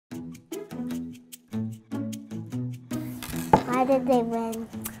How did they win?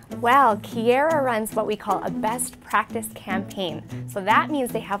 Well, Keyera runs what we call a best practice campaign. So that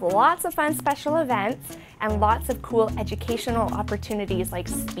means they have lots of fun special events and lots of cool educational opportunities like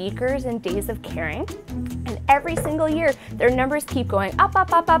speakers and days of caring. And every single year, their numbers keep going up,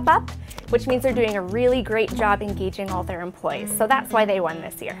 up, up, up, up, which means they're doing a really great job engaging all their employees. So that's why they won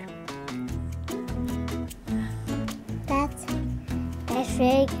this year. That's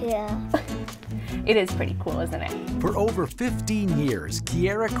really cool. It is pretty cool, isn't it? For over 15 years,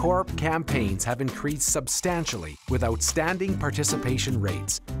 Keyera Corp campaigns have increased substantially with outstanding participation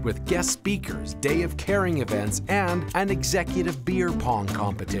rates, with guest speakers, day of caring events, and an executive beer pong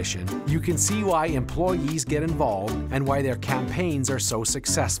competition. You can see why employees get involved and why their campaigns are so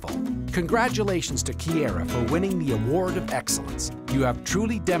successful. Congratulations to Keyera for winning the Award of Excellence. You have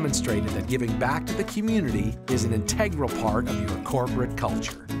truly demonstrated that giving back to the community is an integral part of your corporate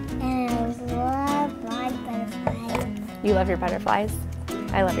culture. And I love my butterflies. You love your butterflies?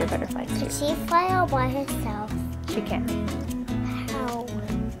 I love your butterflies too. Can she fly all by herself? She can.